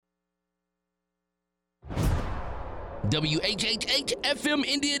WHHH-FM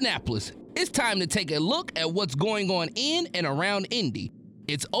Indianapolis. It's time to take a look at what's going on in and around Indy.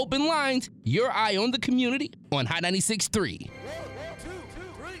 It's Open Lines, your eye on the community on Hot 96.3. 1, 2,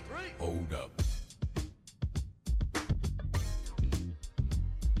 3. Hold up.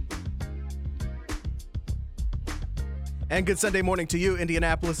 And good Sunday morning to you,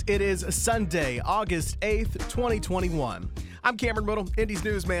 Indianapolis. It is Sunday, August 8th, 2021. I'm Cameron Riddle, Indy's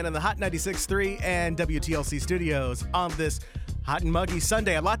newsman in the Hot 96.3 and WTLC studios on this hot and muggy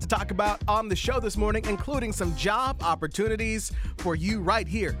Sunday. A lot to talk about on the show this morning, including some job opportunities for you right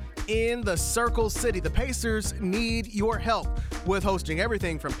here in the Circle City. The Pacers need your help with hosting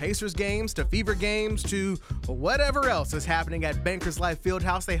everything from Pacers games to Fever games to whatever else is happening at Bankers Life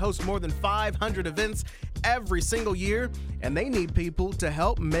Fieldhouse. They host more than 500 events every single year, and they need people to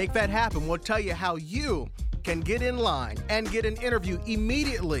help make that happen. We'll tell you how you can get in line and get an interview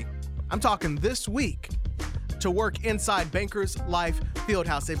immediately. I'm talking this week to work inside Bankers Life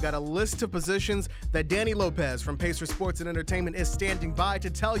Fieldhouse. They've got a list of positions that Danny Lopez from Pacer Sports and Entertainment is standing by to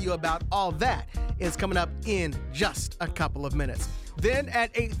tell you about. All that is coming up in just a couple of minutes. Then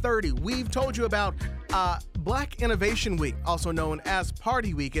at 8:30, we've told you about Black Innovation Week, also known as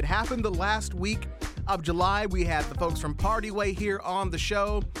Party Week. It happened the last week of July. We had the folks from Partyway here on the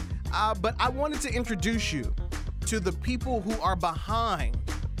show. But I wanted to introduce you to the people who are behind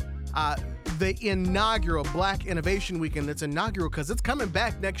the inaugural Black Innovation Weekend. It's inaugural because it's coming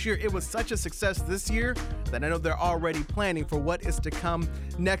back next year. It was such a success this year that I know they're already planning for what is to come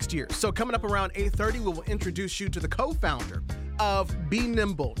next year. So coming up around 8:30, we will introduce you to the co-founder of Be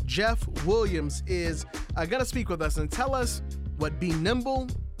Nimble. Jeff Williams is going to speak with us and tell us what Be Nimble,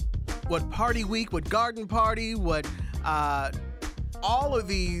 what Party Week, what Garden Party, what all of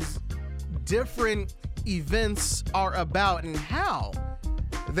these different events are about and how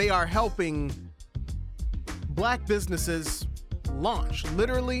they are helping Black businesses launch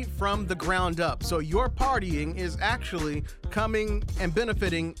literally from the ground up. So your partying is actually coming and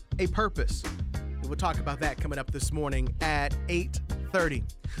benefiting a purpose. We'll talk about that coming up this morning at 8:30.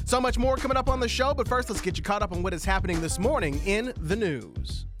 So much more coming up on the show, but first let's get you caught up on what is happening this morning in the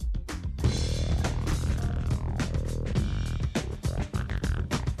news.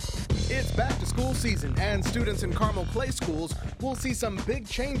 It's back to school season, and students in Carmel Clay schools will see some big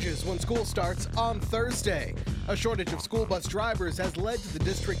changes when school starts on Thursday. A shortage of school bus drivers has led to the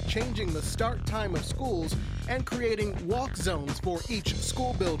district changing the start time of schools and creating walk zones for each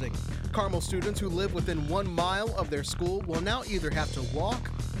school building. Carmel students who live within 1 mile of their school will now either have to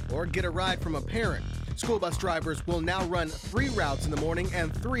walk or get a ride from a parent. School bus drivers will now run 3 routes in the morning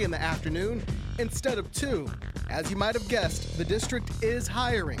and 3 in the afternoon instead of 2. As you might have guessed, the district is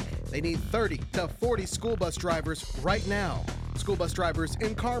hiring. They need 30 to 40 school bus drivers right now. School bus drivers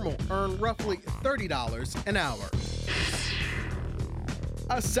in Carmel earn roughly $30 an hour.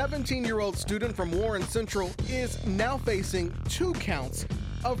 A 17-year-old student from Warren Central is now facing 2 counts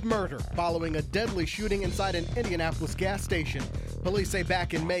of murder following a deadly shooting inside an Indianapolis gas station. Police say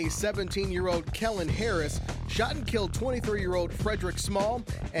back in May, 17-year-old Kellen Harris shot and killed 23-year-old Frederick Small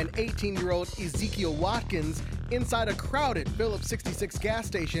and 18-year-old Ezekiel Watkins inside a crowded Phillips 66 gas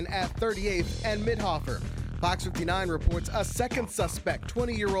station at 38th and Midhofer. Fox 59 reports a second suspect,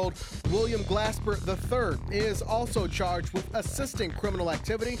 20-year-old William Glasper III, is also charged with assisting criminal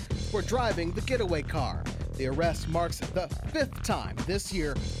activity for driving the getaway car. The arrest marks the 5th time this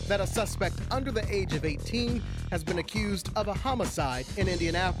year that a suspect under the age of 18 has been accused of a homicide in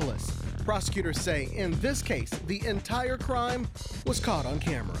Indianapolis. Prosecutors say in this case, the entire crime was caught on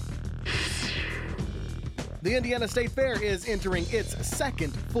camera. The Indiana State Fair is entering its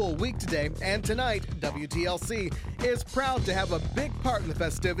 2nd full week today, and tonight, WTLC is proud to have a big part in the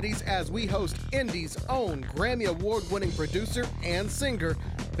festivities as we host Indy's own Grammy Award-winning producer and singer,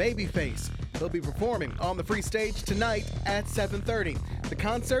 Babyface. He'll be performing on the free stage tonight at 7:30. The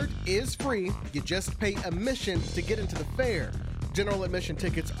concert is free. You just pay admission to get into the fair. General admission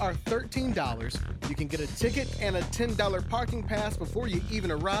tickets are $13. You can get a ticket and a $10 parking pass before you even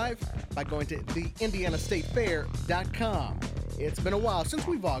arrive by going to theindianastatefair.com. It's been a while since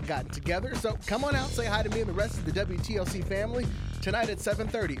we've all gotten together, so come on out, say hi to me and the rest of the WTLC family tonight at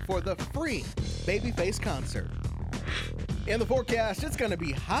 7:30 for the free Babyface concert. In the forecast, it's going to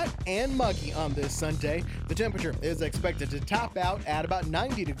be hot and muggy on this Sunday. The temperature is expected to top out at about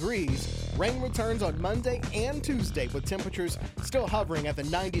 90 degrees. Rain returns on Monday and Tuesday with temperatures still hovering at the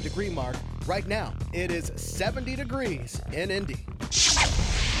 90-degree mark. Right now, it is 70 degrees in Indy.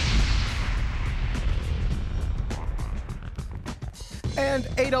 And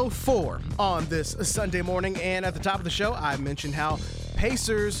 8:04 on this Sunday morning. And at the top of the show, I mentioned how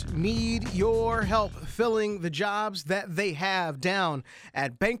Pacers need your help filling the jobs that they have down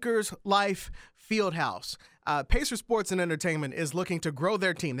at Bankers Life Fieldhouse. Pacer Sports and Entertainment is looking to grow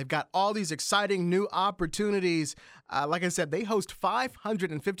their team. They've got all these exciting new opportunities. Like I said, they host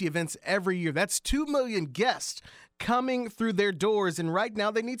 550 events every year. That's 2 million guests coming through their doors, and right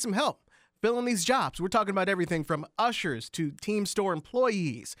now they need some help filling these jobs. We're talking about everything from ushers to team store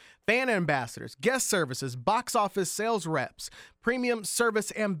employees, fan ambassadors, guest services, box office sales reps, premium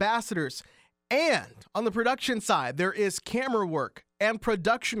service ambassadors. And on the production side, there is camera work and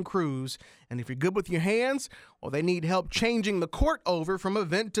production crews. And if you're good with your hands, well, they need help changing the court over from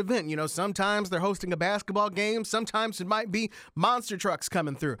event to event. You know, sometimes they're hosting a basketball game. Sometimes it might be monster trucks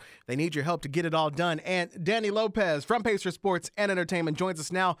coming through. They need your help to get it all done. And Danny Lopez from Pacer Sports and Entertainment joins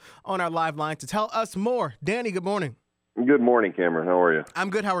us now on our live line to tell us more. Danny, good morning. Good morning, Cameron. How are you? I'm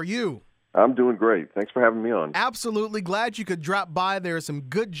good. How are you? I'm doing great. Thanks for having me on. Absolutely. Glad you could drop by. There are some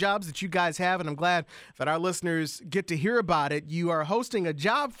good jobs that you guys have, and I'm glad that our listeners get to hear about it. You are hosting a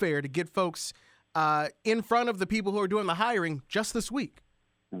job fair to get folks in front of the people who are doing the hiring just this week.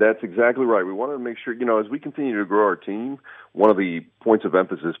 That's exactly right. We wanted to make sure, as we continue to grow our team, one of the points of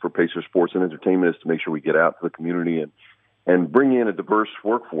emphasis for Pacer Sports and Entertainment is to make sure we get out to the community and bring in a diverse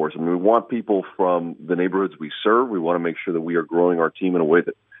workforce. I mean, we want people from the neighborhoods we serve. We want to make sure that we are growing our team in a way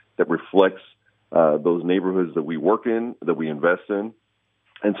that reflects those neighborhoods that we work in, that we invest in.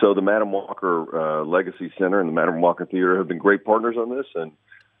 And so the Madam Walker Legacy Center and the Madam Walker Theater have been great partners on this, and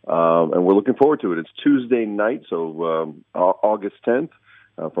we're looking forward to it. It's Tuesday night, so August 10th,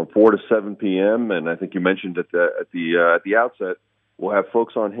 from 4 to 7 p.m. And I think you mentioned at the outset, we'll have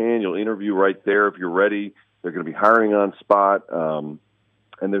folks on hand. You'll interview right there if you're ready. They're going to be hiring on spot, and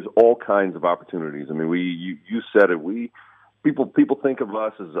there's all kinds of opportunities. I mean, you said it. People think of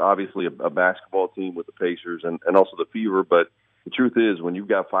us as obviously a basketball team with the Pacers and also the Fever, but the truth is when you've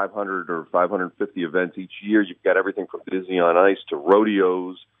got 500 or 550 events each year, you've got everything from Disney on Ice to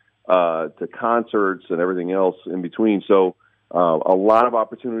rodeos to concerts and everything else in between. So a lot of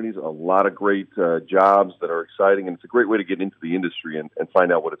opportunities, a lot of great jobs that are exciting, and it's a great way to get into the industry and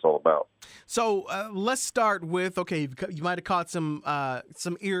find out what it's all about. So let's start with, okay, you might have caught some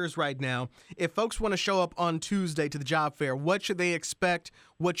ears right now. If folks want to show up on Tuesday to the job fair, what should they expect?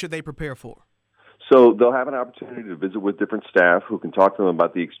 What should they prepare for? So they'll have an opportunity to visit with different staff who can talk to them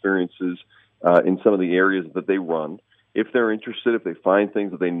about the experiences in some of the areas that they run. If they're interested, if they find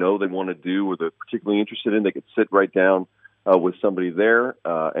things that they know they want to do or they're particularly interested in, they could sit right down with somebody there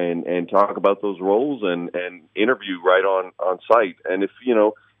and talk about those roles and interview right on site. And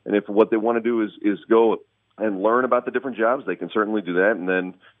if what they want to do is go and learn about the different jobs, they can certainly do that,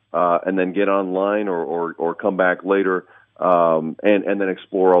 and then get online or come back later and then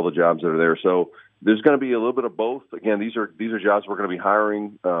explore all the jobs that are there. So there's going to be a little bit of both. Again, these are jobs we're going to be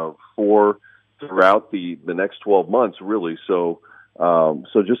hiring for throughout the next 12 months, really. So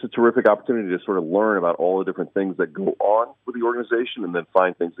just a terrific opportunity to sort of learn about all the different things that go on with the organization and then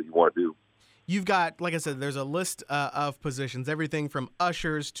find things that you want to do. You've got, like I said, there's a list of positions, everything from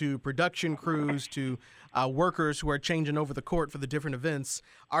ushers to production crews to workers who are changing over the court for the different events.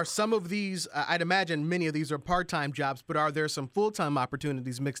 Are some of these, I'd imagine many of these are part-time jobs, but are there some full-time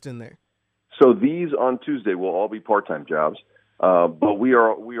opportunities mixed in there? So these on Tuesday will all be part-time jobs, but we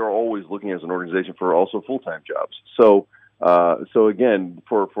are always looking as an organization for also full-time jobs. So again,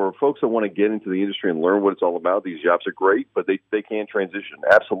 for folks that want to get into the industry and learn what it's all about, these jobs are great, but they can transition,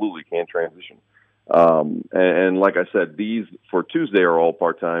 absolutely can transition. And like I said, these for Tuesday are all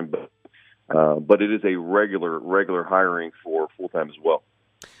part-time, but it is a regular hiring for full-time as well.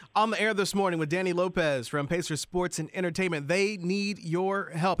 On the air this morning with Danny Lopez from Pacer Sports and Entertainment. They need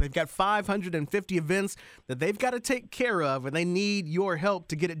your help. They've got 550 events that they've got to take care of, and they need your help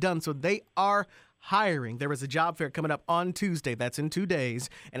to get it done. So they are hiring. There is a job fair coming up on Tuesday. That's in 2 days,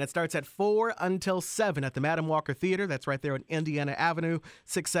 and it starts at 4 until 7 at the Madam Walker Theater. That's right there on Indiana Avenue,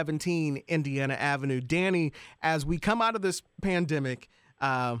 617 Indiana Avenue. Danny, as we come out of this pandemic,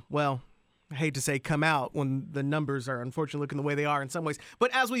 I hate to say come out when the numbers are unfortunately looking the way they are in some ways.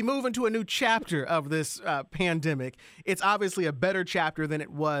 But as we move into a new chapter of this pandemic, it's obviously a better chapter than it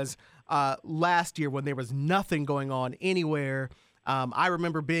was last year when there was nothing going on anywhere. I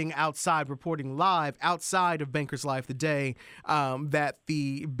remember being outside reporting live outside of Bankers Life the day that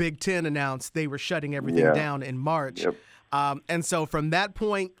the Big Ten announced they were shutting everything down in March. Yep. And so from that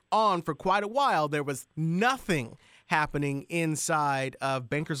point on, for quite a while, there was nothing happening inside of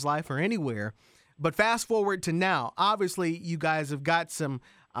Bankers Life or anywhere. But fast forward to now, obviously you guys have got some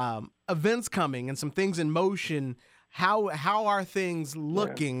events coming and some things in motion. How are things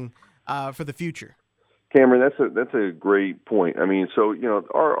looking for the future? Cameron, that's a great point. I mean, so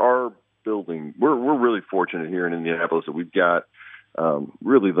our building, we're really fortunate here in Indianapolis that we've got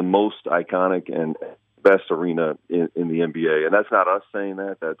really the most iconic and best arena in the NBA, and that's not us saying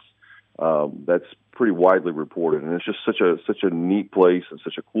that. That's pretty widely reported, and it's just such a neat place and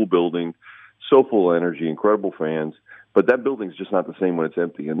such a cool building, so full of energy, incredible fans. But that building's just not the same when it's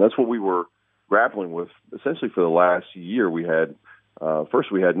empty, and that's what we were grappling with essentially for the last year. We had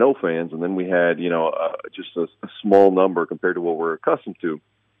first we had no fans, and then we had just a small number compared to what we're accustomed to.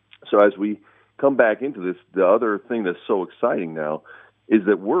 So as we come back into this, the other thing that's so exciting now is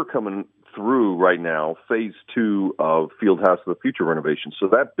that we're coming through right now phase 2 of Fieldhouse of the Future renovation. So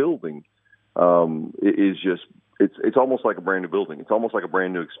that building is just it's almost like a brand new building. It's almost like a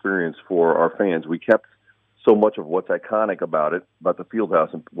brand new experience for our fans. We kept so much of what's iconic about it, about the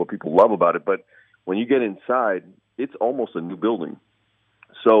Fieldhouse, and what people love about it. But when you get inside, it's almost a new building.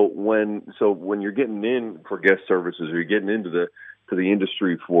 So when you're getting in for guest services, or you're getting into the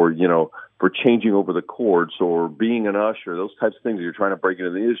industry for changing over the courts or being an usher, those types of things that you're trying to break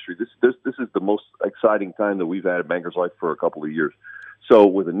into the industry, this is the most exciting time that we've had at Bankers Life for a couple of years. So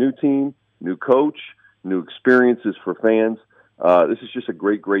with a new team, new coach, new experiences for fans, this is just a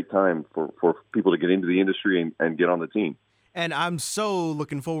great time for people to get into the industry and get on the team. And I'm so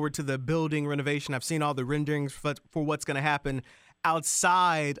looking forward to the building renovation. I've seen all the renderings for what's going to happen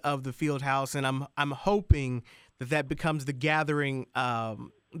outside of the field house, and I'm hoping that becomes the gathering,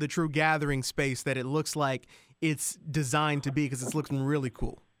 the true gathering space that it looks like it's designed to be, because it's looking really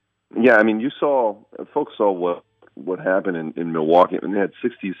cool. Yeah, I mean, folks saw what happened in Milwaukee, and they had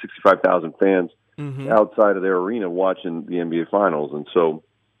 65,000 fans outside of their arena watching the NBA Finals. And so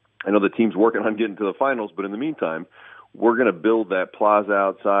I know the team's working on getting to the finals, but in the meantime, we're going to build that plaza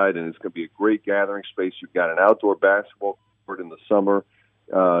outside, and it's going to be a great gathering space. You've got an outdoor basketball court in the summer.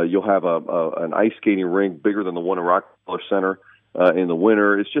 You'll have an ice skating rink bigger than the one in Rockefeller Center in the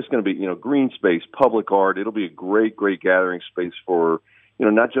winter. It's just going to be, green space, public art. It'll be a great gathering space for,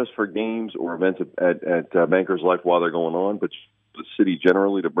 not just for games or events at Bankers Life while they're going on, but the city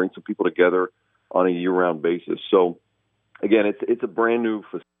generally, to bring some people together on a year-round basis. So, again, it's a brand new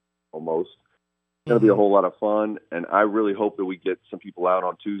facility almost. It's going to be a whole lot of fun, and I really hope that we get some people out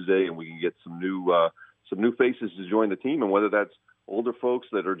on Tuesday and we can get some new faces to join the team, and whether that's older folks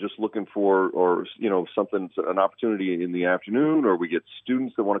that are just looking for, or an opportunity in the afternoon, or we get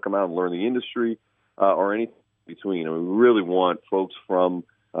students that want to come out and learn the industry, or anything in between. And we really want folks from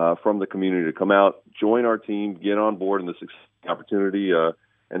the community to come out, join our team, get on board in this opportunity,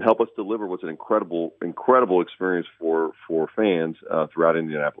 and help us deliver what's an incredible experience for fans throughout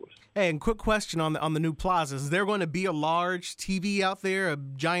Indianapolis. Hey, and quick question on the new plaza: is there going to be a large TV out there, a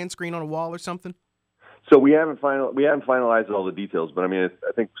giant screen on a wall or something? So we haven't finalized all the details, but I mean,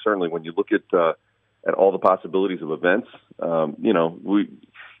 I think certainly when you look at all the possibilities of events, so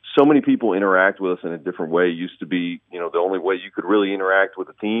many people interact with us in a different way. It used to be, the only way you could really interact with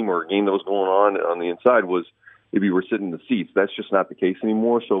a team or a game that was going on the inside was if you were sitting in the seats. That's just not the case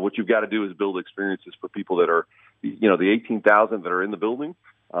anymore. So what you've got to do is build experiences for people that are, the 18,000 that are in the building,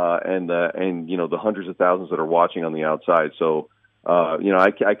 and the hundreds of thousands that are watching on the outside. So.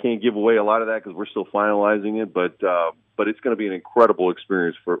 I can't give away a lot of that because we're still finalizing it, but it's going to be an incredible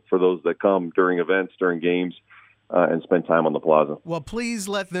experience for those that come during events, during games, and spend time on the plaza. Well, please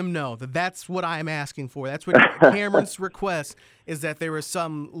let them know that that's what I'm asking for. That's what Cameron's request is, that there is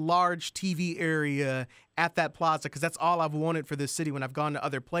some large TV area at that plaza, because that's all I've wanted for this city when I've gone to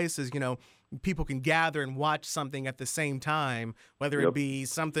other places. People can gather and watch something at the same time, whether it be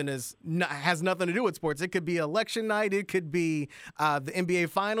something has nothing to do with sports. It could be election night. It could be the NBA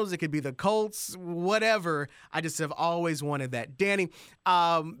Finals. It could be the Colts, whatever. I just have always wanted that. Danny,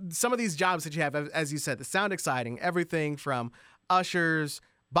 some of these jobs that you have, as you said, they sound exciting. Everything from ushers,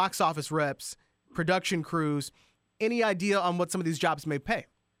 box office reps, production crews. Any idea on what some of these jobs may pay?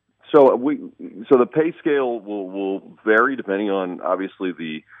 So the pay scale will vary depending on, obviously,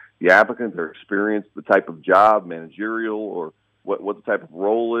 the applicant, their experience, the type of job, managerial, or what the type of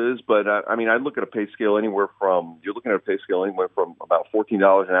role is. But I look at a pay scale anywhere from about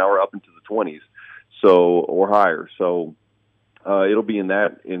 $14 an hour up into the 20s, or higher. So it'll be in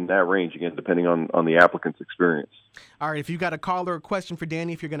that range, again, depending on the applicant's experience. All right, if you've got a call or a question for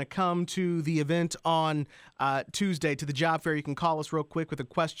Danny, if you're going to come to the event on Tuesday, to the job fair, you can call us real quick with a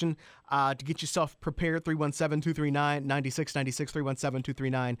question to get yourself prepared.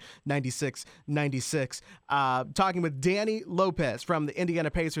 317-239-9696, 317-239-9696. Talking with Danny Lopez from the Indiana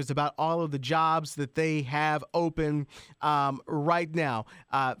Pacers about all of the jobs that they have open right now.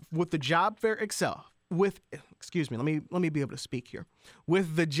 With the job fair itself, let me be able to speak here.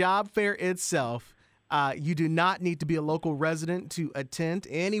 With the job fair itself, You do not need to be a local resident to attend.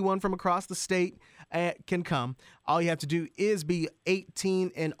 Anyone from across the state can come. All you have to do is be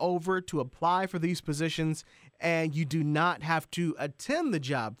 18 and over to apply for these positions, and you do not have to attend the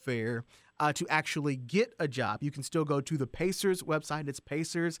job fair to actually get a job. You can still go to the Pacers website. It's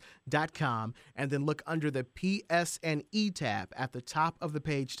pacers.com, and then look under the PS&E tab at the top of the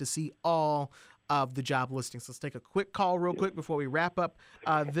page to see all of the job listings. Let's take a quick call real quick before we wrap up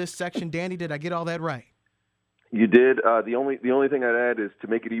this section. Danny, did I get all that right? You did. The only thing I'd add is to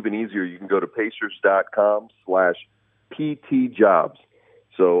make it even easier, you can go to pacers.com/PTjobs.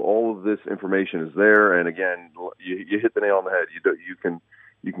 So all of this information is there. And again, you hit the nail on the head.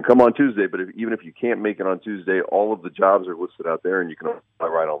 You can come on Tuesday, but even if you can't make it on Tuesday, all of the jobs are listed out there, and you can apply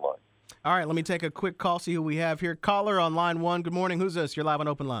right online. All right, let me take a quick call, see who we have here. Caller on line 1. Good morning. Who's this? You're live on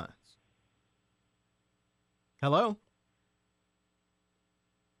Open Lines. Hello?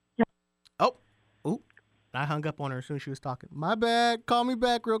 Oh, I hung up on her as soon as she was talking. My bad. Call me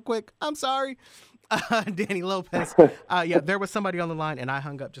back real quick. I'm sorry. Danny Lopez. There was somebody on the line, and I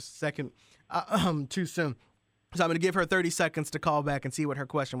hung up just a second too soon. So I'm going to give her 30 seconds to call back and see what her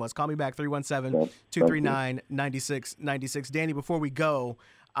question was. Call me back, 317-239-9696. Danny, before we go,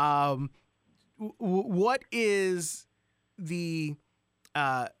 what is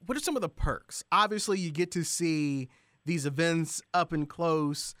what are some of the perks? Obviously, you get to see these events up and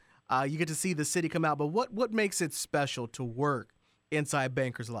close. You get to see the city come out. But what makes it special to work inside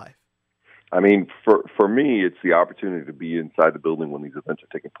Bankers Life? I mean, for me, it's the opportunity to be inside the building when these events are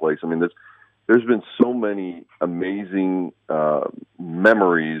taking place. I mean, there's been so many amazing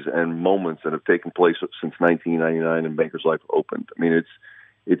memories and moments that have taken place since 1999 and Bankers Life opened. I mean,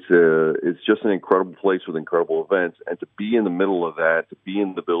 it's just an incredible place with incredible events, and to be in the middle of that, to be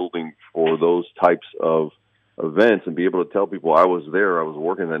in the building for those types of events, and be able to tell people I was there, I was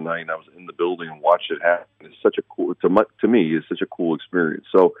working that night, and I was in the building and watched it happen. It's such a cool to me. It's such a cool experience.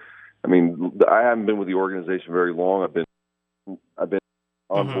 So, I mean, I haven't been with the organization very long. I've been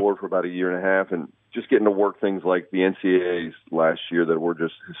on board for about a year and a half, and just getting to work things like the NCAAs last year that were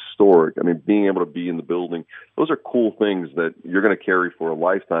just historic. I mean, being able to be in the building, those are cool things that you're going to carry for a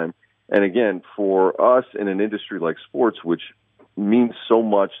lifetime. And again, for us in an industry like sports, which means so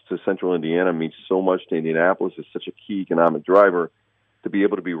much to Central Indiana, means so much to Indianapolis, is such a key economic driver, to be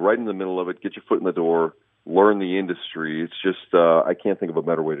able to be right in the middle of it, get your foot in the door, learn the industry. It's just, I can't think of a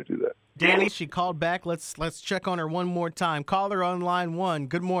better way to do that. Danny, she called back. Let's check on her one more time. Caller on line 1.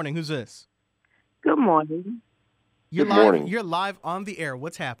 Good morning. Who's this? Good morning. You're Good morning. You're live on the air.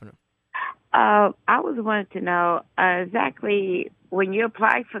 What's happening? I was wanting to know exactly when you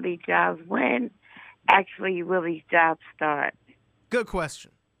apply for these jobs, when actually will these jobs start? Good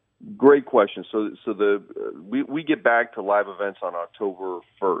question. Great question. So we get back to live events on October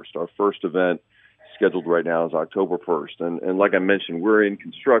 1st. Our first event scheduled right now is October 1st. And like I mentioned, we're in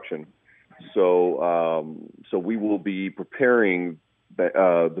construction. So we will be preparing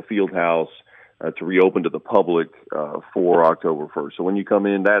the field house to reopen to the public for October 1st. So when you come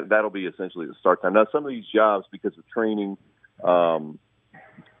in, that'll be essentially the start time. Now, some of these jobs, because of training and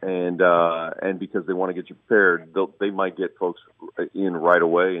because they want to get you prepared, they might get folks in right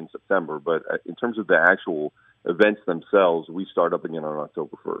away in September. But in terms of the actual events themselves, we start up again on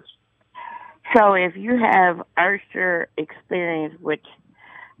October 1st. So if you have Oyster experience, which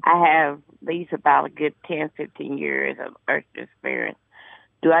I have at least about a good 10, 15 years of Oyster experience,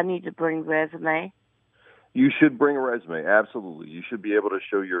 do I need to bring resume? You should bring a resume, absolutely. You should be able to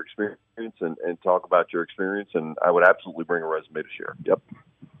show your experience and talk about your experience, and I would absolutely bring a resume to share. Yep.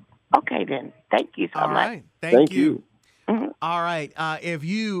 Okay, then. Thank you so much. All right. Thank you. All right. If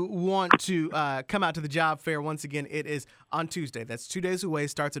you want to come out to the job fair, once again, it is on Tuesday. That's 2 days away.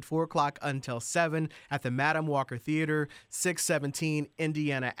 Starts at 4 o'clock until 7 at the Madam Walker Theater, 617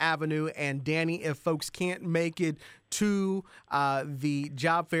 Indiana Avenue. And Danny, if folks can't make it to the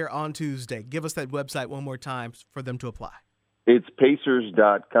job fair on Tuesday, give us that website one more time for them to apply. It's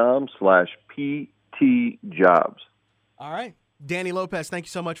pacers.com/PTjobs. All right. Danny Lopez, thank you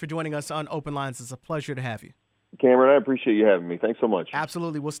so much for joining us on Open Lines. It's a pleasure to have you. Cameron, I appreciate you having me. Thanks so much.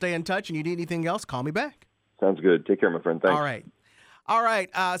 Absolutely. We'll stay in touch, and you need anything else, call me back. Sounds good. Take care, my friend. Thanks. All right.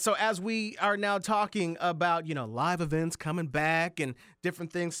 So as we are now talking about, live events coming back and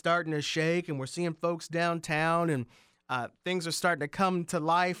different things starting to shake, and we're seeing folks downtown and things are starting to come to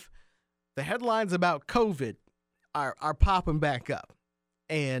life, the headlines about COVID are popping back up.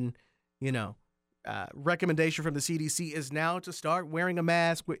 And, recommendation from the CDC is now to start wearing a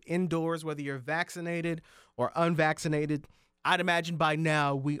mask indoors, whether you're vaccinated or unvaccinated. I'd imagine by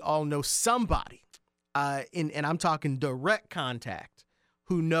now we all know somebody, and I'm talking direct contact,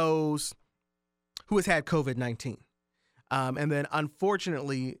 who who has had COVID-19. And then,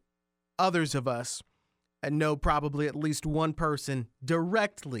 unfortunately, others of us know probably at least one person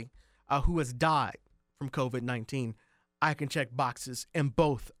directly who has died from COVID-19. I can check boxes in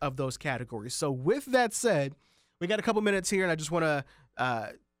both of those categories. So with that said, we got a couple minutes here, and I just want to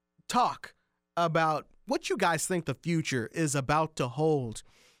talk about what you guys think the future is about to hold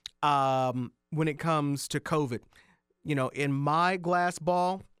when it comes to COVID. You know, in my glass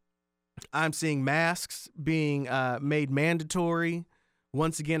ball, I'm seeing masks being made mandatory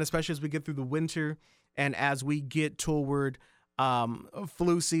once again, especially as we get through the winter and as we get toward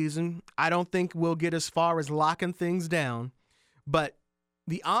flu season. I don't think we'll get as far as locking things down, but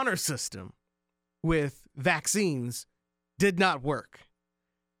the honor system with vaccines did not work.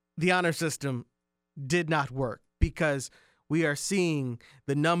 The honor system did not work because we are seeing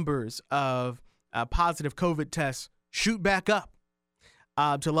the numbers of positive COVID tests shoot back up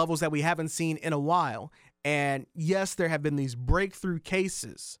to levels that we haven't seen in a while. And yes, there have been these breakthrough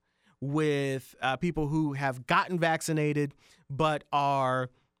cases with people who have gotten vaccinated but are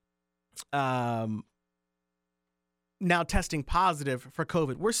now testing positive for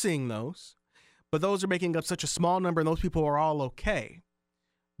COVID. We're seeing those, but those are making up such a small number, and those people are all okay.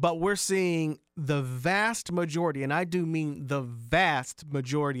 But we're seeing the vast majority, and I do mean the vast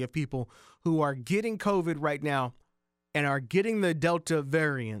majority of people who are getting COVID right now and are getting the Delta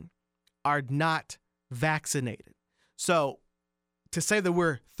variant are not vaccinated. So to say that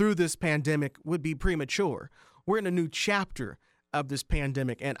we're through this pandemic would be premature. We're in a new chapter of this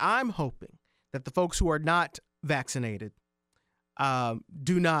pandemic, and I'm hoping that the folks who are not vaccinated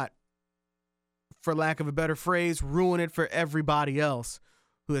do not, for lack of a better phrase, ruin it for everybody else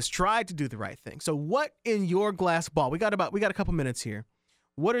who has tried to do the right thing. So what in your glass ball? We got a couple minutes here.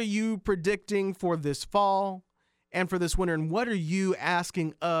 What are you predicting for this fall and for this winter? And what are you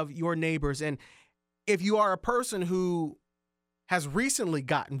asking of your neighbors? And if you are a person who has recently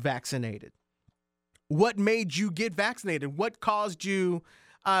gotten vaccinated, what made you get vaccinated? What caused you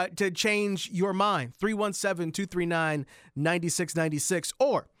to change your mind? 317-239-9696.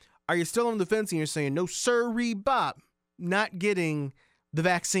 Or are you still on the fence and you're saying, no, sirree, Bob, not getting the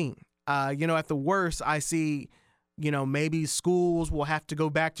vaccine? At the worst, I see, maybe schools will have to go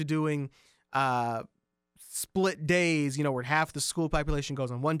back to doing split days, where half the school population goes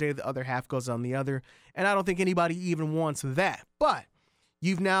on one day, the other half goes on the other. And I don't think anybody even wants that. But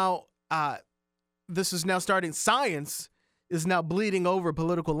you've now, this is now starting, science is now bleeding over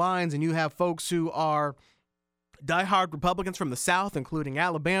political lines, and you have folks who are diehard Republicans from the South, including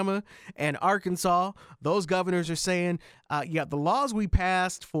Alabama and Arkansas. Those governors are saying, the laws we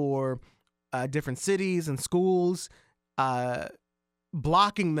passed for different cities and schools,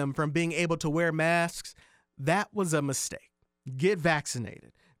 blocking them from being able to wear masks, that was a mistake. Get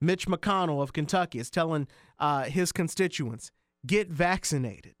vaccinated. Mitch McConnell of Kentucky is telling his constituents, get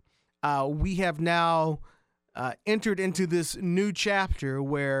vaccinated. We have now entered into this new chapter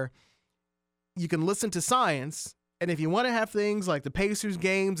where you can listen to science, and if you want to have things like the Pacers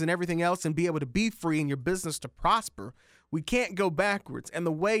games and everything else and be able to be free and your business to prosper, we can't go backwards. And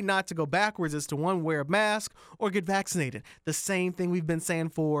the way not to go backwards is to, one, wear a mask or get vaccinated. The same thing we've been saying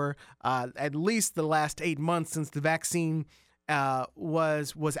for at least the last 8 months since the vaccine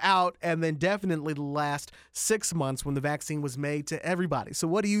was out, and then definitely the last 6 months when the vaccine was made to everybody. So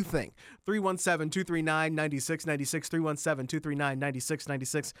what do you think? 317-239-9696,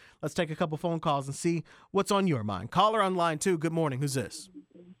 317-239-9696. Let's take a couple phone calls and see what's on your mind. Caller on line 2, good morning. Who's this?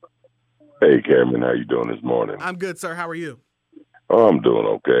 Hey, Cameron, how you doing this morning? I'm good, sir. How are you? Oh, I'm doing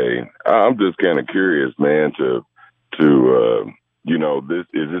okay. I'm just kind of curious, man, to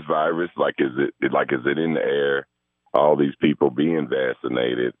this virus, is it in the air? All these people being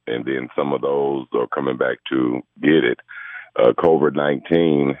vaccinated, and then some of those are coming back to get it.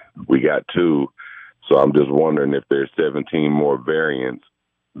 COVID-19, we got 2. So I'm just wondering if there's 17 more variants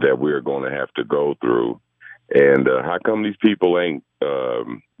that we're going to have to go through. And how come these people ain't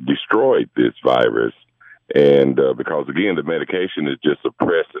destroyed this virus? And because, again, the medication is just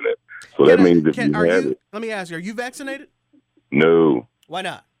suppressing it. So that means if you have it. Let me ask you, are you vaccinated? No. Why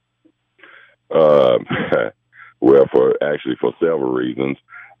not? Well, for several reasons.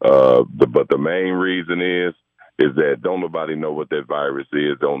 But the main reason is that don't nobody know what that virus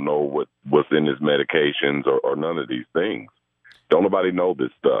is, don't know what's in his medications or none of these things. Don't nobody know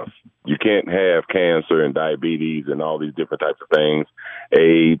this stuff. You can't have cancer and diabetes and all these different types of things,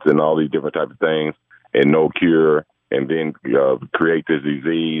 AIDS and all these different types of things, and no cure, and then create this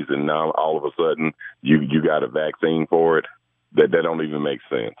disease, and now all of a sudden you got a vaccine for it. That don't even make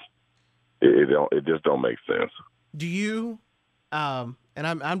sense. It just don't make sense. Do you And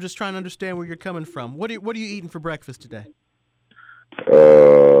I'm just trying to understand where you're coming from. What are you eating for breakfast today?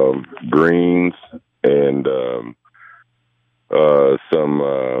 Greens and some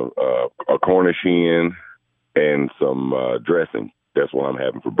a Cornish hen and some dressing. That's what I'm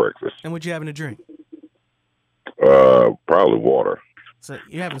having for breakfast. And what you having to drink? Probably water. So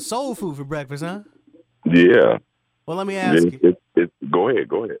you're having soul food for breakfast, huh? Yeah. Well, let me ask you. Go ahead.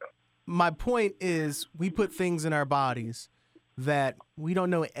 My point is, we put things in our bodies that we don't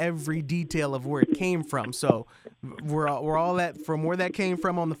know every detail of where it came from. So we're all that from where that came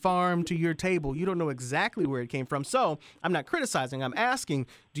from on the farm to your table. You don't know exactly where it came from. So I'm not criticizing. I'm asking,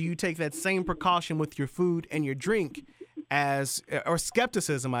 do you take that same precaution with your food and your drink or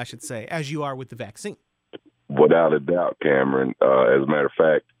skepticism, I should say, as you are with the vaccine? Without a doubt, Cameron. As a matter of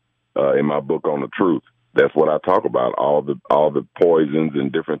fact, in my book on the truth, that's what I talk about. All the poisons and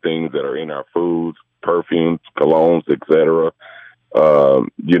different things that are in our foods, perfumes, colognes, etc.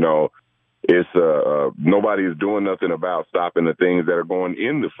 It's nobody is doing nothing about stopping the things that are going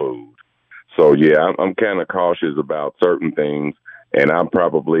in the food. So yeah, I'm kind of cautious about certain things. And I'm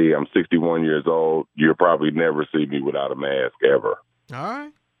 61 years old. You'll probably never see me without a mask ever.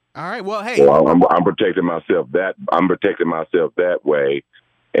 All right. Well, hey, so I'm protecting myself that way.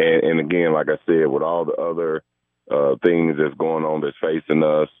 And again, like I said, with all the other things that's going on that's facing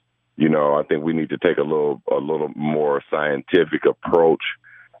us, I think we need to take a little more scientific approach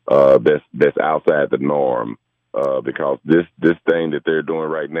that's outside the norm. Because this thing that they're doing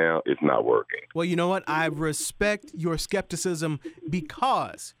right now is not working. Well, you know what? I respect your skepticism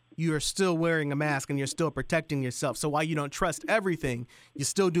because you're still wearing a mask and you're still protecting yourself. So while you don't trust everything, you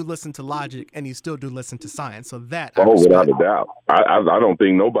still do listen to logic and you still do listen to science. So that without a doubt. I don't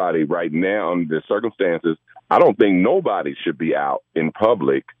think nobody right now under the circumstances, I don't think nobody should be out in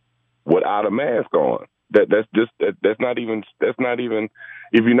public without a mask on. That's not even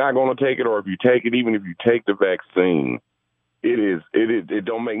if you're not going to take it, or if you take it, even if you take the vaccine, it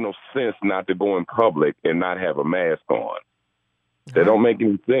don't make no sense not to go in public and not have a mask on. That don't make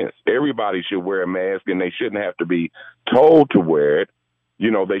any sense. Everybody should wear a mask, and they shouldn't have to be told to wear it.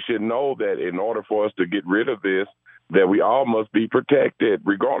 They should know that in order for us to get rid of this, that we all must be protected,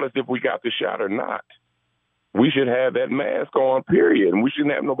 regardless if we got the shot or not. We should have that mask on, period, and we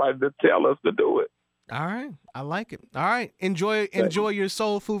shouldn't have nobody to tell us to do it. All right. I like it. All right. Enjoy your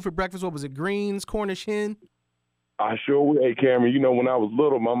soul food for breakfast. What was it? Greens, Cornish hen? I sure would. Hey, Cameron, when I was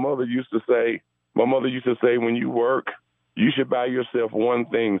little, my mother used to say, when you work, you should buy yourself one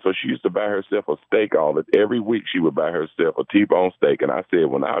thing. So she used to buy herself a steak every week. She would buy herself a T-bone steak. And I said,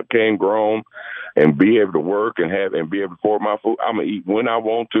 when I came grown and be able to work and be able to afford my food, I'm going to eat when I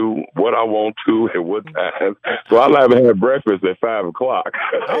want to, what I want to, and what time. So I like to have breakfast at 5 o'clock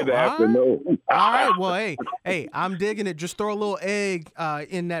in the afternoon. All right. Well, hey, I'm digging it. Just throw a little egg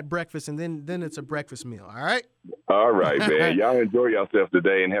in that breakfast, and then it's a breakfast meal. All right? All right, man. Y'all enjoy yourself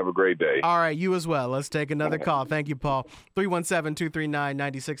today and have a great day. All right, you as well. Let's take another call. Thank you, Paul.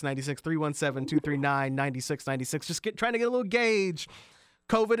 317-239-9696. 317-239-9696. Just trying to get a little gauge.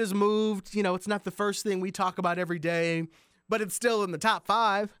 COVID has moved. It's not the first thing we talk about every day, but it's still in the top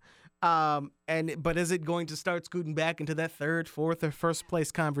 5. But is it going to start scooting back into that third, fourth, or first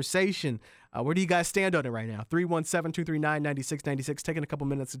place conversation? Where do you guys stand on it right now? 317-239-9696. Taking a couple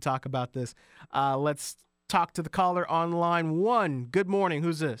minutes to talk about this. Let's talk to the caller on line 1. Good morning.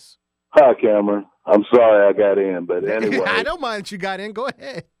 Who's this? Hi, Cameron. I'm sorry I got in, but anyway. I don't mind that you got in. Go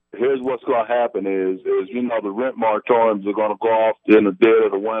ahead. Here's what's going to happen is the rent moratoriums are going to go off in the dead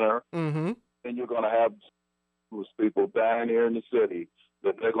of the winter. Mm-hmm. And you're going to have those people down here in the city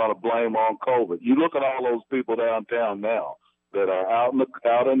that they're going to blame on COVID. You look at all those people downtown now that are out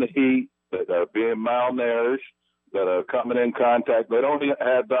in the heat, that are being malnourished, that are coming in contact. They don't even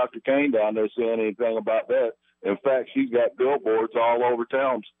have Dr. Kane down there saying anything about that. In fact, she's got billboards all over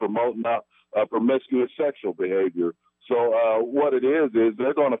town promoting promiscuous sexual behavior. So what it is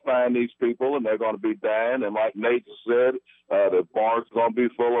they're going to find these people, and they're going to be dying. And like Nate said, the bars are going to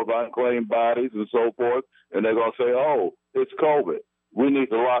be full of unclaimed bodies and so forth. And they're going to say, oh, it's COVID. We need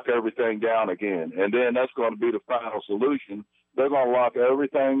to lock everything down again. And then that's going to be the final solution. They're going to lock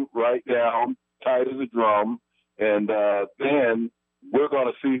everything right down, tight as a drum. And then we're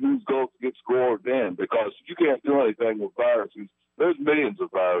going to see who gets scored then, because you can't do anything with viruses. There's millions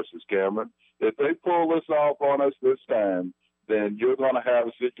of viruses, Cameron. If they pull this off on us this time, then you're going to have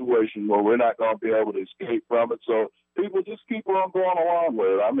a situation where we're not going to be able to escape from it. So people just keep on going along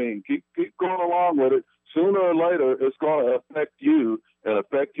with it. I mean, keep going along with it. Sooner or later, it's going to affect you and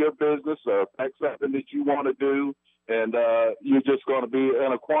affect your business or affect something that you want to do. And you're just going to be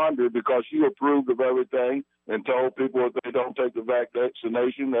in a quandary because you approved of everything, and told people if they don't take the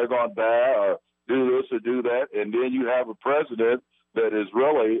vaccination, they're going to die or do this or do that. And then you have a president that is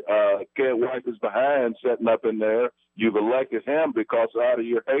really can't wipe his behind sitting up in there. You've elected him because out of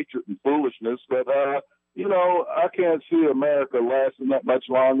your hatred and foolishness that, I can't see America lasting that much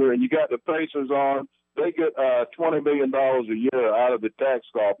longer. And you got the Pacers on. They get $20 million a year out of the tax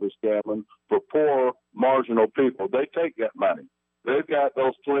coffers, Cameron, for poor, marginal people. They take that money. They've got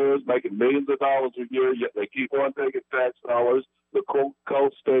those players making millions of dollars a year, yet they keep on taking tax dollars. The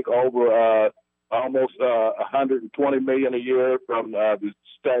Colts take over almost $120 million a year from the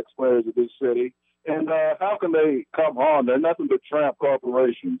taxpayers of this city. And how can they come on? They're nothing but tramp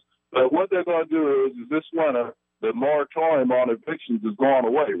corporations. But what they're going to do is this winter, the moratorium on evictions is going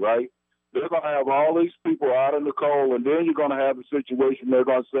away, right? They're going to have all these people out in the cold, and then you're going to have a situation they're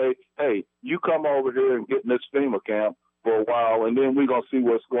going to say, hey, you come over here and get in this FEMA camp for a while, and then we're going to see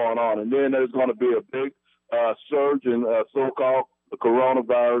what's going on. And then there's going to be a big surge in so-called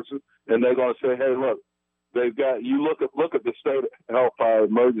coronavirus, and they're going to say, hey, look, they've got you look at the State Health Fire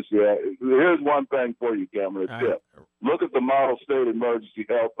Emergency Act. Here's one thing for you, Cameron. Look at the Model State Emergency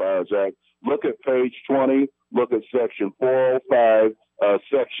Health Fires Act. Look at page 20. Look at section 405,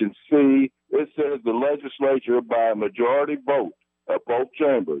 section C. It says the legislature, by a majority vote of both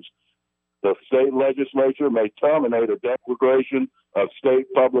chambers, the state legislature may terminate a declaration of state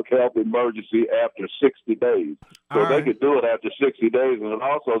public health emergency after 60 days. So they could do it after 60 days. And it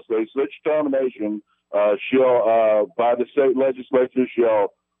also says such termination shall, by the state legislature,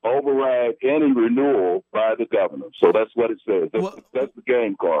 shall override any renewal by the governor. So that's what it says. That's the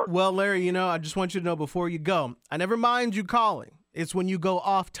game card. Well, Larry, I just want you to know before you go, I never mind you calling. It's when you go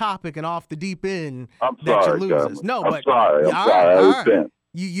off topic and off the deep end that you lose us. No, I'm sorry.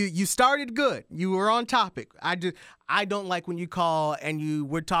 You started good. You were on topic. I don't like when you call and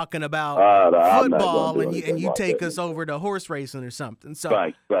we're talking about football and you take us over to horse racing or something. So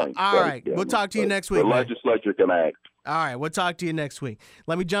thanks. All right, we'll talk to you next week. The legislature can act. All right, we'll talk to you next week.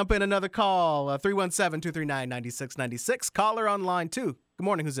 Let me jump in another call. 317-239-9696. Caller on line 2. Good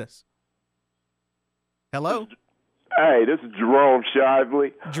morning. Who's this? Hello. Hey, this is Jerome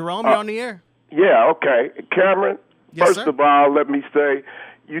Shively. Jerome, you're on the air. Yeah, okay. Cameron, yes, first sir. of all, let me say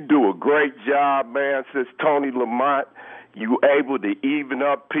you do a great job, man, since Tony Lamont. You able to even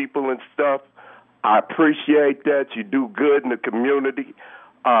up people and stuff. I appreciate that. You do good in the community.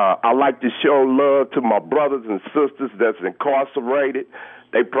 I like to show love to my brothers and sisters that's incarcerated.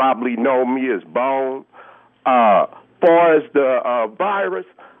 They probably know me as Bone. Far as the virus,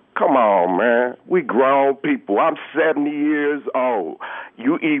 come on, man. We grown people. I'm 70 years old.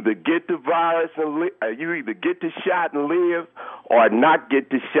 You either get the virus and you either get the shot and live, or not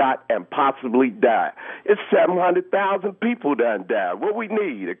get the shot and possibly die. It's 700,000 people done died. What we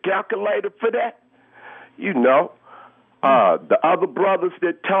need? A calculator for that? The other brothers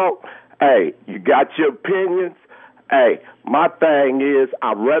that talk, hey, you got your opinions. Hey, my thing is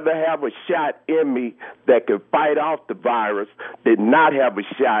I'd rather have a shot in me that can fight off the virus than not have a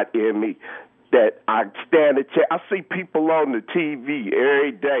shot in me that I stand a chance. I see people on the TV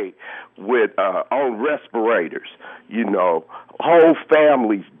every day with on respirators, whole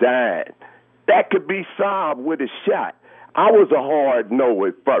families dying. That could be solved with a shot. I was a hard no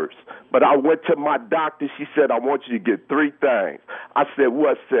at first, but I went to my doctor. She said, I want you to get 3 things. I said,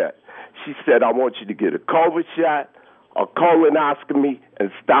 what's that? She said, I want you to get a COVID shot, a colonoscopy, and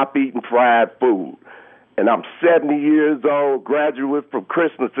stop eating fried food. And I'm 70 years old, graduate from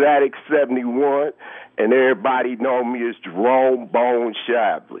Christmas Attic 71, and everybody know me as Jerome Bone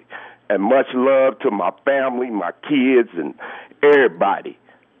Shively. And much love to my family, my kids, and everybody.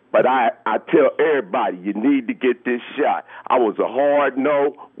 But I tell everybody, you need to get this shot. I was a hard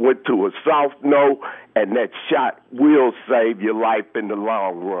no, went to a soft no, and that shot will save your life in the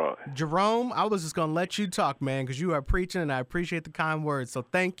long run. Jerome, I was just going to let you talk, man, because you are preaching, and I appreciate the kind words. So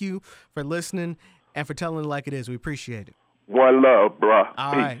thank you for listening and for telling it like it is. We appreciate it. One love, bro.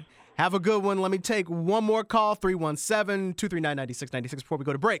 All right. Have a good one. Let me take one more call, 317-239-9696 before we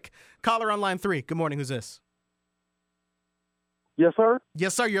go to break. Caller on line 3. Good morning. Who's this? Yes, sir.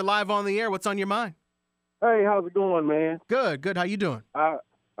 Yes, sir. You're live on the air. What's on your mind? Hey, how's it going, man? Good. How you doing? I'm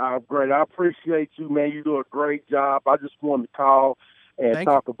great. I appreciate you, man. You do a great job. I just wanted to call and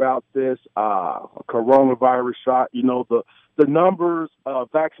talk about this coronavirus shot. The numbers of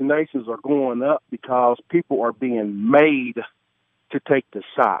vaccinations are going up because people are being made to take the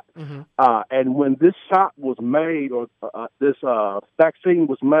shot. Mm-hmm. And when this shot was made, or this vaccine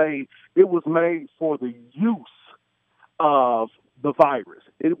was made, it was made for the use of the virus.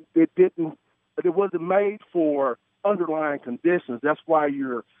 It wasn't made for underlying conditions. That's why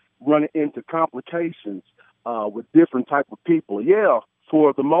you're running into complications. with different type of people. Yeah,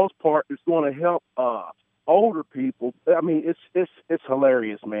 for the most part, it's going to help older people. I mean, it's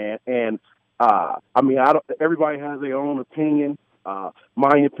hilarious, man. And everybody has their own opinion.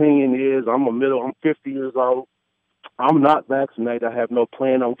 My opinion is I'm 50 years old. I'm not vaccinated. I have no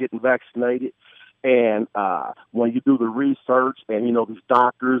plan on getting vaccinated. And when you do the research and, these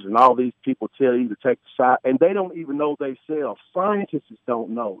doctors and all these people tell you to take the shot, and they don't even know themselves. Scientists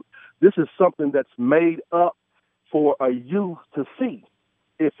don't know. This is something that's made up for a youth to see.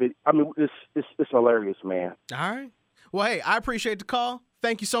 It's hilarious, man. All right. Well, hey, I appreciate the call.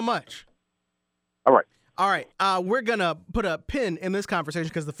 Thank you so much. All right. All right, we're going to put a pin in this conversation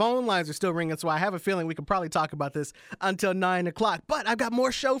because the phone lines are still ringing, so I have a feeling we could probably talk about this until 9 o'clock. But I've got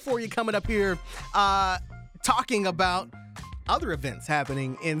more show for you coming up here, talking about other events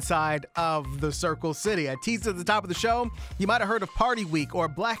happening inside of the Circle City. I teased at the top of the show, you might have heard of Party Week or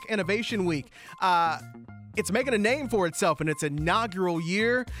Black Innovation Week. It's making a name for itself in its inaugural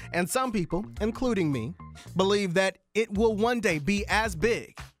year, and some people, including me, believe that it will one day be as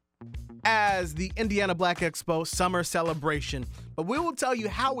big as the Indiana Black Expo Summer Celebration. But we will tell you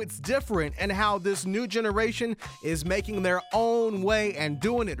how it's different and how this new generation is making their own way and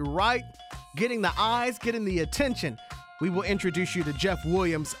doing it right, getting the eyes, getting the attention. We will introduce you to Jeff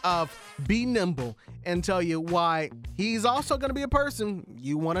Williams of Be Nimble and tell you why he's also going to be a person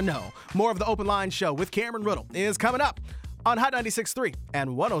you want to know. More of the Open Line Show with Cameron Riddle is coming up on Hot 96.3 and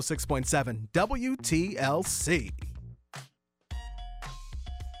 106.7 WTLC.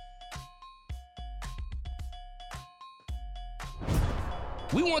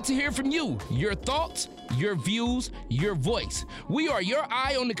 We want to hear from you, your thoughts, your views, your voice. We are your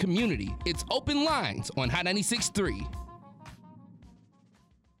eye on the community. It's Open Lines on Hot 96.3.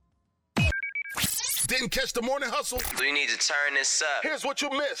 Didn't catch the morning hustle? We need to turn this up. Here's what you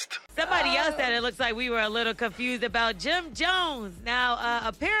missed. Somebody else said it looks like we were a little confused about Jim Jones. Now,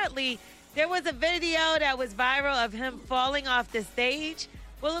 apparently, there was a video that was viral of him falling off the stage.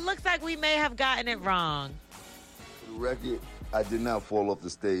 Well, it looks like we may have gotten it wrong. For the record, I did not fall off the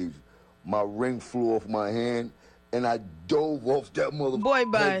stage. My ring flew off my hand, and I dove off that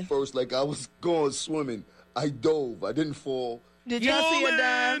motherfucker head first like I was going swimming. I dove. I didn't fall. Did y'all see a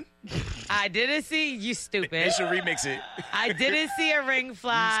dive? I didn't see. You stupid. They should remix it. I didn't see a ring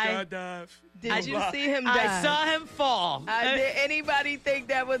fly. Skydive. Did you see him dive? I saw him fall. Did anybody think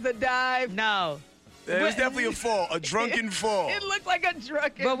that was a dive? No. It was definitely a fall, a drunken fall. It looked like a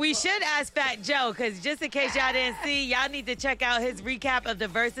drunken But we should ask Fat Joe, because just in case y'all didn't see, y'all need to check out his recap of the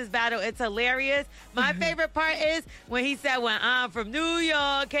Versus battle. It's hilarious. My favorite part is when he said, when I'm from New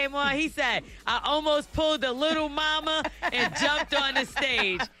York came on, he said, I almost pulled the little mama and jumped on the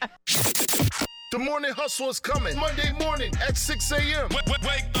stage. The morning hustle is coming Monday morning at 6 a.m.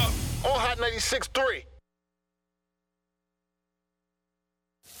 Wake up on Hot 96.3.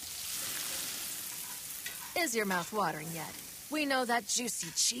 Is your mouth watering yet? We know that juicy,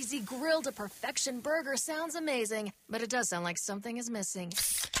 cheesy, grilled to perfection burger sounds amazing, but it does sound like something is missing.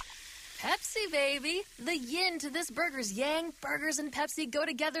 Pepsi, baby. The yin to this burger's yang. Burgers and Pepsi go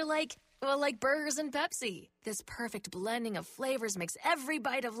together like burgers and Pepsi. This perfect blending of flavors makes every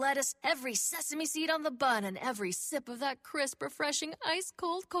bite of lettuce, every sesame seed on the bun, and every sip of that crisp, refreshing,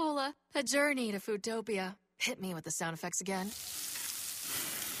 ice-cold cola a journey to Foodtopia. Hit me with the sound effects again.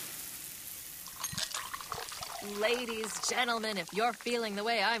 Ladies, gentlemen, if you're feeling the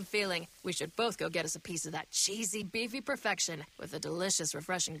way I'm feeling, we should both go get us a piece of that cheesy, beefy perfection with a delicious,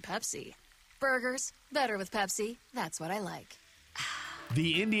 refreshing Pepsi. Burgers, better with Pepsi. That's what I like.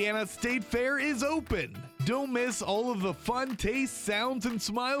 The Indiana State Fair is open. Don't miss all of the fun tastes, sounds, and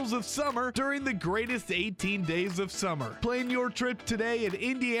smiles of summer during the greatest 18 days of summer. Plan your trip today at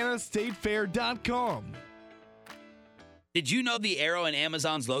indianastatefair.com. Did you know the arrow in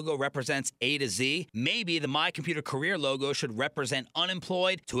Amazon's logo represents A to Z? Maybe the My Computer Career logo should represent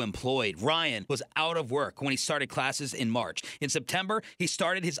unemployed to employed. Ryan was out of work when he started classes in March. In September, he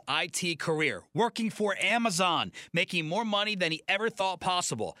started his IT career, working for Amazon, making more money than he ever thought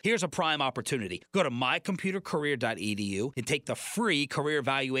possible. Here's a prime opportunity. Go to mycomputercareer.edu and take the free career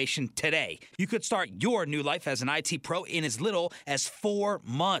evaluation today. You could start your new life as an IT pro in as little as 4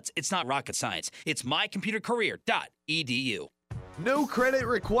 months. It's not rocket science. It's mycomputercareer.edu. No credit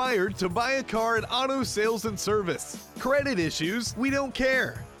required to buy a car at Auto Sales and Service. Credit issues, we don't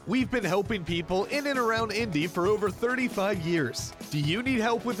care. We've been helping people in and around Indy for over 35 years. Do you need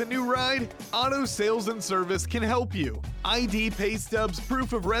help with a new ride? Auto Sales and Service can help you. ID, pay stubs,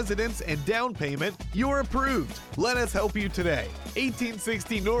 proof of residence, and down payment, you're approved. Let us help you today.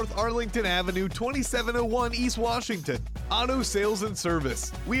 1860 North Arlington Avenue, 2701 East Washington. Auto Sales and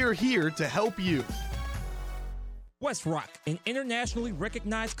Service. We are here to help you. WestRock, an internationally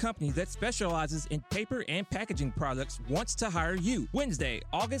recognized company that specializes in paper and packaging products, wants to hire you. Wednesday,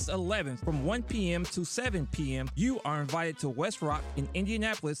 August 11th from 1 p.m. to 7 p.m., you are invited to WestRock in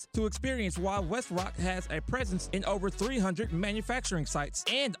Indianapolis to experience why WestRock has a presence in over 300 manufacturing sites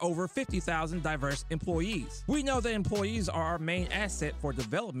and over 50,000 diverse employees. We know that employees are our main asset for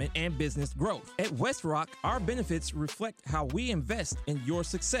development and business growth. At WestRock, our benefits reflect how we invest in your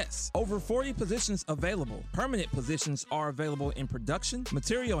success. Over 40 positions available. Permanent positions are available in production,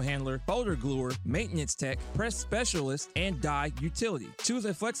 material handler, folder gluer, maintenance tech, press specialist, and die utility. Choose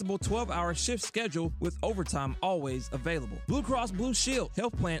a flexible 12-hour shift schedule with overtime always available. Blue Cross Blue Shield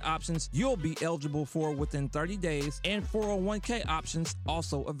health plan options you'll be eligible for within 30 days, and 401k options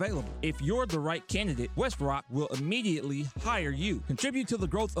also available. If you're the right candidate, WestRock will immediately hire you. Contribute to the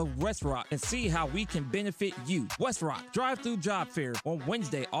growth of WestRock and see how we can benefit you. WestRock Drive-Through Job Fair on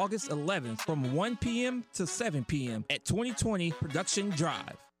Wednesday, August 11th from 1 p.m. to 7 p.m. at 2020 Production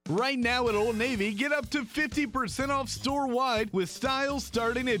Drive. Right now at Old Navy, get up to 50% off store-wide with styles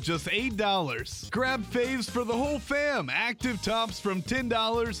starting at just $8. Grab faves for the whole fam. Active tops from $10,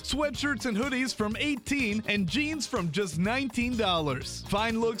 sweatshirts and hoodies from $18, and jeans from just $19.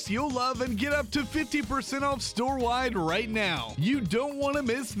 Find looks you'll love and get up to 50% off store-wide right now. You don't want to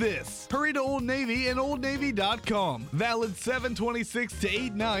miss this. Hurry to Old Navy and OldNavy.com. Valid 7/26 to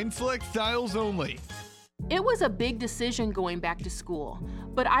 8/9, select styles only. It was a big decision going back to school,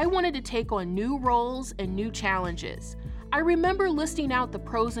 but I wanted to take on new roles and new challenges. I remember listing out the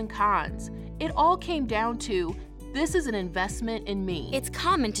pros and cons. It all came down to, this is an investment in me. It's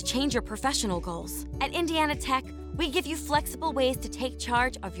common to change your professional goals. At Indiana Tech, we give you flexible ways to take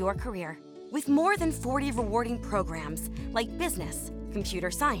charge of your career. With more than 40 rewarding programs like business,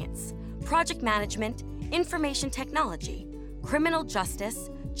 computer science, project management, information technology, criminal justice,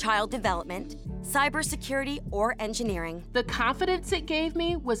 child development, cybersecurity, or engineering. The confidence it gave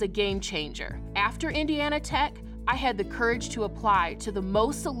me was a game changer. After Indiana Tech, I had the courage to apply to the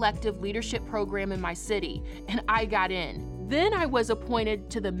most selective leadership program in my city, and I got in. Then I was appointed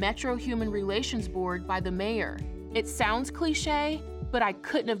to the Metro Human Relations Board by the mayor. It sounds cliche, but I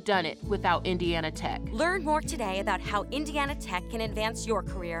couldn't have done it without Indiana Tech. Learn more today about how Indiana Tech can advance your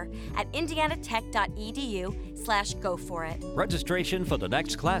career at indianatech.edu/go for it. Registration for the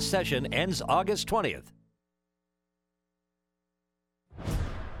next class session ends August 20th.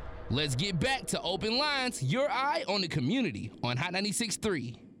 Let's get back to Open Lines, your eye on the community on Hot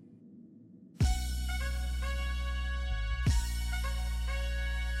 96.3.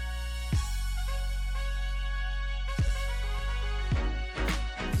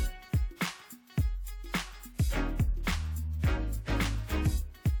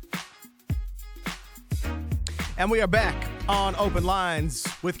 And we are back on Open Lines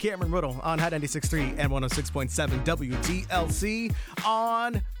with Cameron Riddle on Hot 96.3 and 106.7 WTLC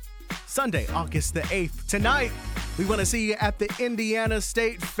on Sunday, August the 8th. Tonight, we want to see you at the Indiana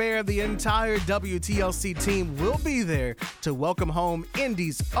State Fair. The entire WTLC team will be there to welcome home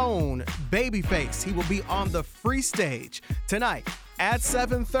Indy's own Babyface. He will be on the free stage tonight at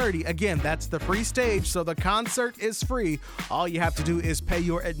 7:30. Again, that's the free stage, so the concert is free. All you have to do is pay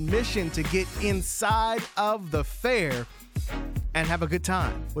your admission to get inside of the fair and have a good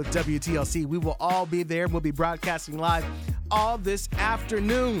time with WTLC. We will all be there. We'll be broadcasting live all this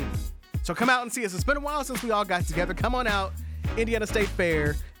afternoon. So come out and see us. It's been a while since we all got together. Come on out, Indiana State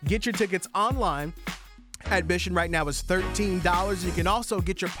Fair. Get your tickets online. Admission right now is $13. You can also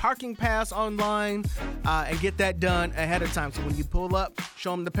get your parking pass online and get that done ahead of time. So when you pull up, show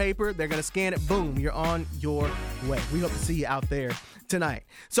them the paper, they're going to scan it, boom, you're on your way. We hope to see you out there tonight.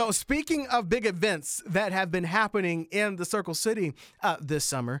 So speaking of big events that have been happening in the Circle City this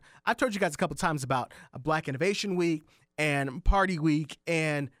summer, I've told you guys a couple times about Black Innovation Week and Party Week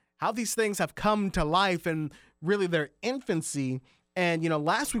and how these things have come to life and really their infancy. And, you know,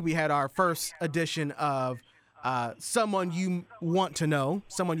 last week we had our first edition of Someone You Want to Know,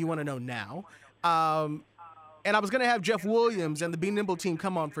 Someone You Want to Know Now. And I was going to have Jeff Williams and the Be Nimble team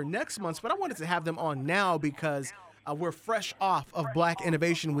come on for next month, but I wanted to have them on now because we're fresh off of Black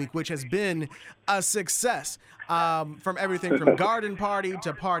Innovation Week, which has been a success. From everything from Garden Party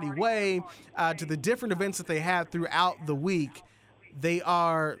to Party Way to the different events that they had throughout the week. They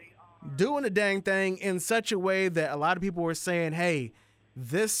are doing a dang thing in such a way that a lot of people were saying, hey,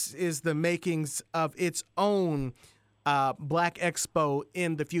 this is the makings of its own Black Expo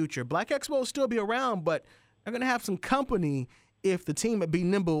in the future. Black Expo will still be around, but they're going to have some company if the team at Be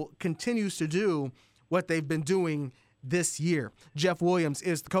Nimble continues to do what they've been doing this year. Jeff Williams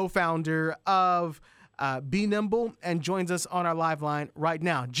is the co-founder of Be Nimble and joins us on our live line right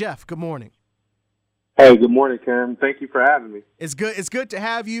now. Jeff, good morning. Hey, good morning, Cam. Thank you for having me. It's good to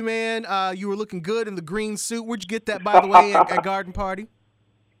have you, man. You were looking good in the green suit. Where'd you get that, by the way, at Garden Party?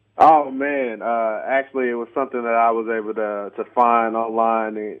 Oh man, actually, it was something that I was able to find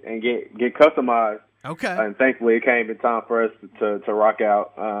online and get customized. Okay. And thankfully, it came in time for us to rock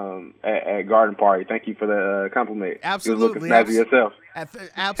out at Garden Party. Thank you for the compliment. Absolutely. You was looking snazzy yourself.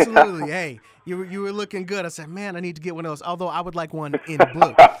 Absolutely. Hey, you were looking good. I said, man, I need to get one of those. Although I would like one in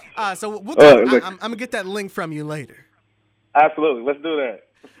blue. So I'm gonna get that link from you later. Absolutely. Let's do that.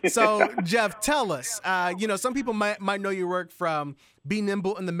 So, Jeff, tell us, some people might know your work from Be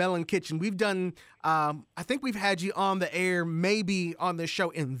Nimble in the Melon Kitchen. We've done, I think we've had you on the air, maybe on the show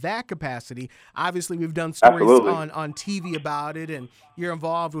in that capacity. Obviously, we've done stories on TV about it, and you're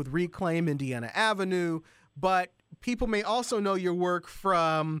involved with Reclaim Indiana Avenue. But people may also know your work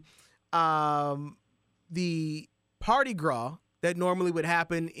from the Party Gras that normally would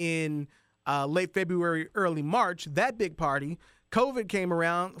happen in late February, early March, that big party. COVID came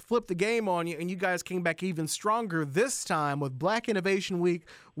around, flipped the game on you, and you guys came back even stronger this time with Black Innovation Week,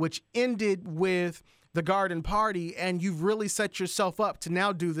 which ended with the Garden Party, and you've really set yourself up to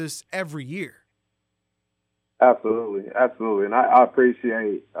now do this every year. Absolutely. And I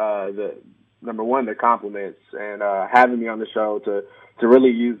appreciate number one, the compliments, and having me on the show to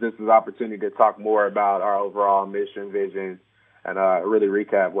really use this as an opportunity to talk more about our overall mission, vision, and really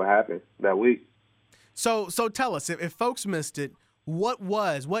recap what happened that week. So tell us, if folks missed it,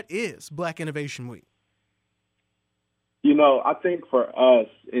 what is Black Innovation Week? I think for us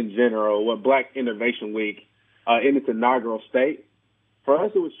in general, what Black Innovation Week in its inaugural state, for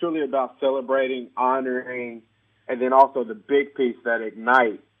us it was truly about celebrating, honoring, and then also the big piece that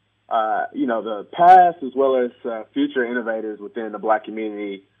ignite, the past as well as future innovators within the Black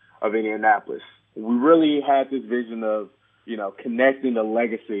community of Indianapolis. We really had this vision of connecting the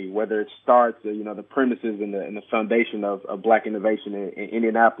legacy, whether it starts, the premises and the foundation of Black innovation in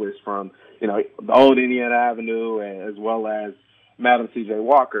Indianapolis from, the old Indiana Avenue as well as Madam C.J.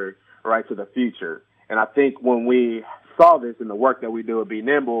 Walker, right to the future. And I think when we saw this in the work that we do at Be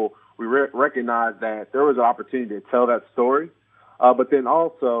Nimble, we recognized that there was an opportunity to tell that story, but then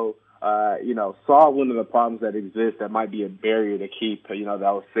also, solve one of the problems that exist that might be a barrier to keep,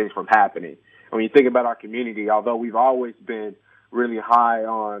 those things from happening. When you think about our community, although we've always been really high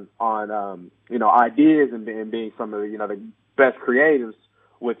on ideas and being some of the best creatives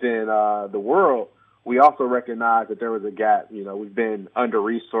within the world, we also recognize that there was a gap. We've been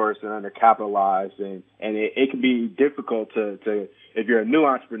under-resourced and under-capitalized, and it can be difficult to if you're a new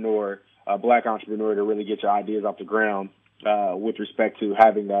entrepreneur, a Black entrepreneur, to really get your ideas off the ground with respect to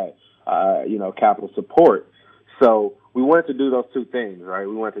having that capital support. So we wanted to do those two things, right?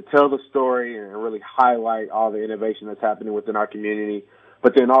 We wanted to tell the story and really highlight all the innovation that's happening within our community,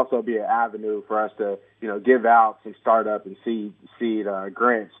 but then also be an avenue for us to, give out some startup and seed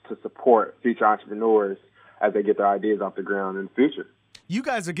grants to support future entrepreneurs as they get their ideas off the ground in the future. You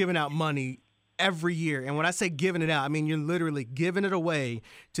guys are giving out money every year. And when I say giving it out, I mean you're literally giving it away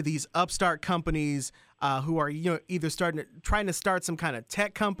to these upstart companies who are either trying to start some kind of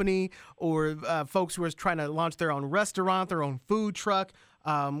tech company, or folks who are trying to launch their own restaurant, their own food truck,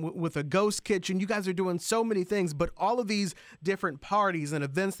 with a ghost kitchen. You guys are doing so many things, but all of these different parties and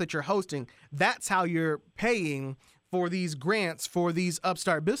events that you're hosting, that's how you're paying for these grants for these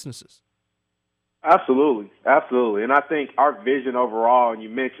upstart businesses. Absolutely. And I think our vision overall, and you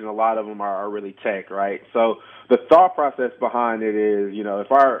mentioned a lot of them are really tech, right? So the thought process behind it is,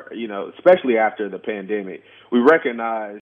 especially after the pandemic, we recognize